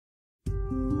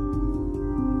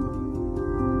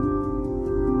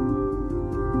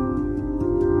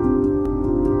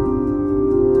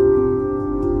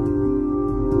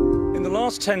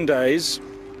last 10 days,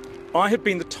 I have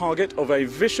been the target of a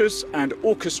vicious and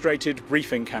orchestrated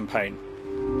briefing campaign.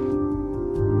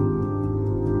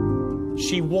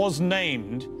 She was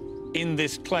named in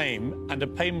this claim, and a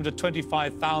payment of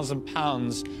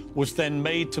 £25,000 was then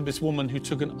made to this woman who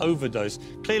took an overdose.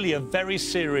 Clearly a very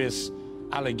serious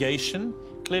allegation,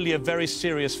 clearly a very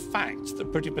serious fact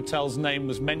that Priti Patel's name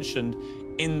was mentioned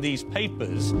in these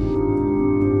papers.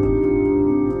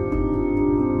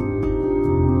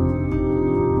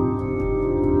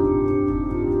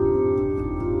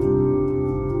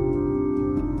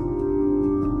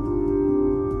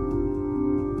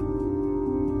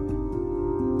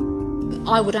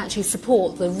 I would actually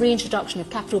support the reintroduction of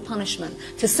capital punishment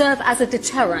to serve as a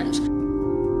deterrent.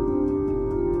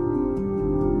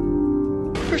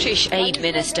 British Aid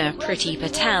Minister Priti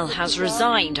Patel has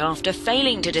resigned after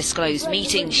failing to disclose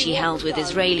meetings she held with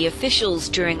Israeli officials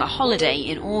during a holiday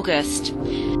in August.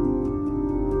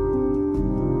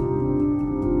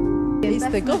 It's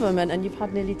the government, and you've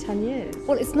had nearly 10 years.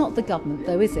 Well, it's not the government,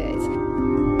 though, is it?